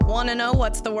Want to know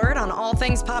what's the word on all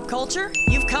things pop culture?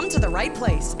 You've come to the right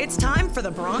place. It's time for the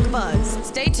Bronc Buzz.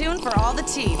 Stay tuned for all the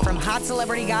tea, from hot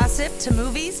celebrity gossip to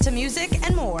movies to music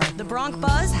and more. The Bronc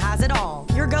Buzz has it all.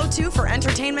 Your go-to for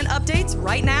entertainment updates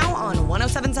right now on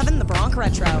 107.7 The Bronc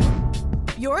Retro.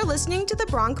 You're listening to the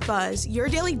Bronc Buzz, your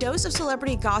daily dose of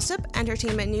celebrity gossip,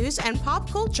 entertainment news, and pop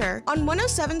culture on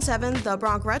 107.7 The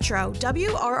Bronc Retro,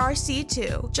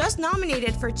 WRRC2. Just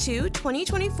nominated for 2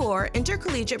 2024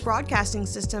 Intercollegiate Broadcasting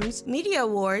Systems Media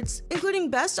Awards, including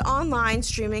Best Online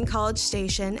Streaming College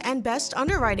Station and Best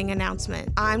Underwriting Announcement.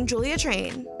 I'm Julia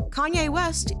Train. Kanye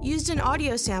West used an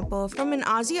audio sample from an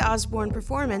Ozzy Osbourne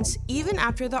performance even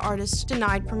after the artist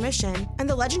denied permission, and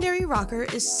the legendary rocker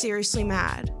is seriously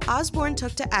mad. Osbourne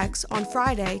took to X on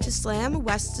Friday to slam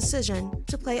West's decision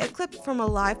to play a clip from a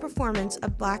live performance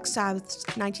of Black Sabbath's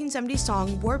 1970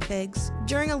 song War Pigs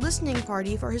during a listening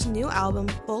party for his new album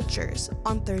Vultures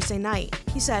on Thursday night.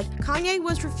 He said, "Kanye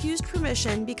was refused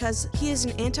permission because he is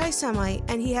an anti-Semite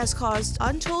and he has caused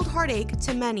untold heartache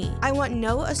to many. I want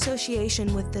no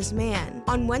association with this man."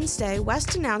 On Wednesday,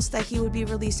 West announced that he would be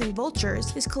releasing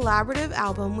Vultures, his collaborative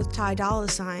album with Ty Dolla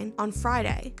 $ign, on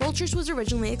Friday. Vultures was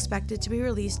originally expected to be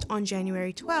released on January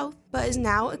 12th, but is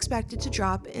now expected to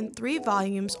drop in 3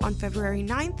 volumes on February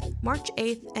 9th, March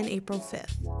 8th, and April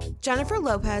 5th. Jennifer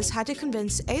Lopez had to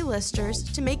convince A-listers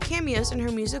to make cameos in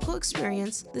her musical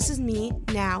experience This Is Me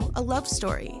Now, a Love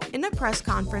Story. In a press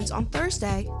conference on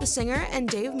Thursday, the singer and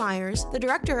Dave Meyers, the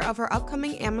director of her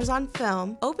upcoming Amazon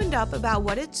film, opened up about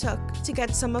what it took to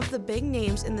get some of the big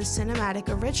names in the cinematic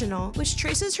original, which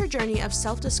traces her journey of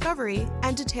self-discovery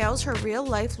and details her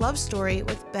real-life love story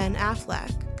with Ben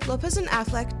Affleck. Lopez and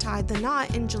Affleck tied the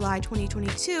knot in July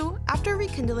 2022 after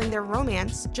rekindling their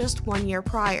romance just 1 year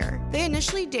prior. They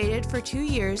initially dated for 2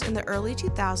 years in the early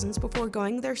 2000s before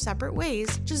going their separate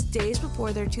ways just days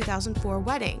before their 2004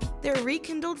 wedding. Their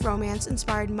rekindled romance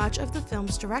inspired much of the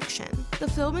film's direction. The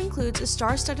film includes a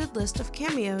star-studded list of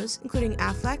cameos, including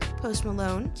Affleck, Post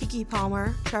Malone, Keke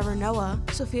Palmer, Trevor Noah,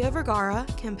 Sofia Vergara,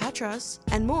 Kim Petras,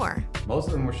 and more. Most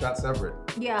of them were shot separate.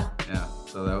 Yeah.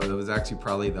 So that was actually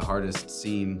probably the hardest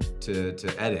scene to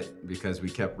edit, because we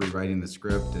kept rewriting the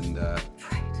script, and a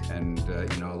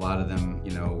lot of them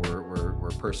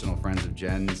were personal friends of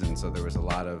Jen's, and so there was a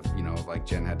lot of like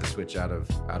Jen had to switch out of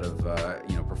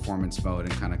performance mode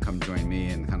and kind of come join me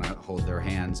and kind of hold their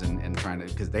hands and trying to,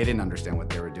 because they didn't understand what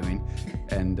they were doing,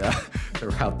 and they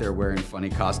were out there wearing funny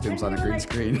costumes on a green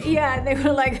screen. Yeah, they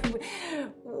were like,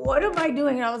 "What am I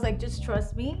doing?" And I was like, "Just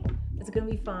trust me, it's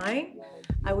gonna be fine.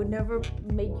 I would never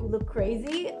make you look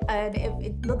crazy, and if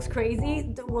it looks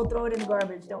crazy, we'll throw it in the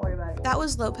garbage. Don't worry about it." That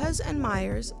was Lopez and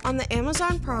Meyers on the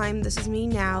Amazon Prime This Is Me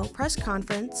Now press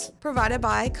conference provided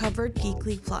by Covered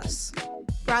Geekly Plus.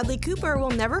 Bradley Cooper will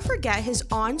never forget his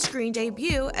on-screen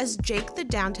debut as Jake the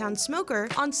Downtown Smoker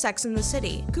on Sex and the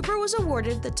City. Cooper was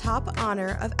awarded the top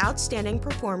honor of Outstanding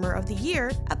Performer of the Year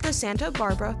at the Santa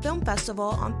Barbara Film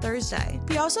Festival on Thursday.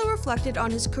 He also reflected on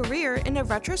his career in a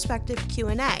retrospective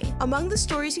Q&A. Among the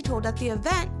stories he told at the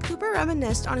event, Cooper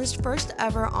reminisced on his first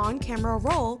ever on-camera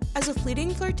role as a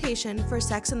fleeting flirtation for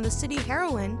Sex and the City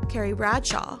heroine Carrie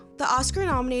Bradshaw. The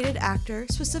Oscar-nominated actor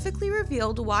specifically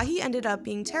revealed why he ended up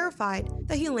being terrified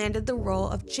that he landed the role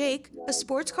of Jake, a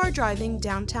sports car driving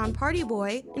downtown party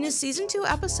boy, in his season 2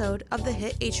 episode of the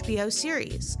hit HBO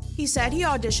series. He said he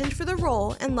auditioned for the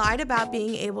role and lied about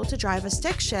being able to drive a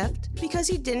stick shift because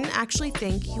he didn't actually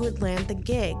think he would land the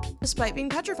gig. Despite being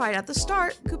petrified at the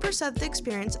start, Cooper said the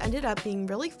experience ended up being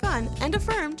really fun and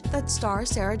affirmed that star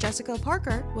Sarah Jessica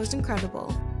Parker was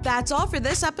incredible. That's all for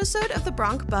this episode of the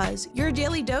Bronc Buzz, your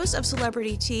daily dose of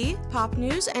celebrity tea, pop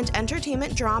news, and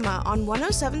entertainment drama on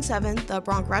 107.7 The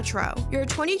Bronc Retro, your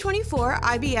 2024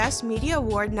 IBS Media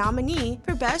Award nominee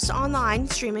for Best Online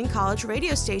Streaming College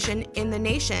Radio Station in the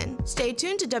nation. Stay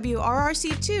tuned to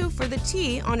WRRC2 for the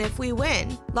tea on if we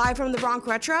win. Live from the Bronc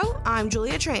Retro, I'm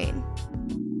Julia Train.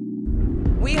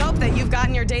 We hope that you've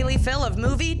gotten your daily fill of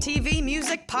movie, TV,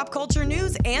 music, pop culture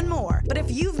news, and more. But if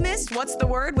you've missed What's the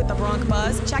Word with the Bronc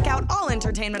Buzz, check out all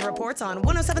entertainment reports on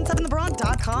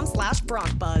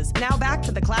 1077thebronc.com/BroncBuzz. Now back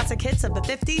to the classic hits of the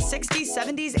 50s, 60s,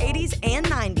 70s, 80s, and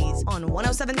 90s on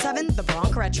 107.7 The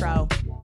Bronc Retro.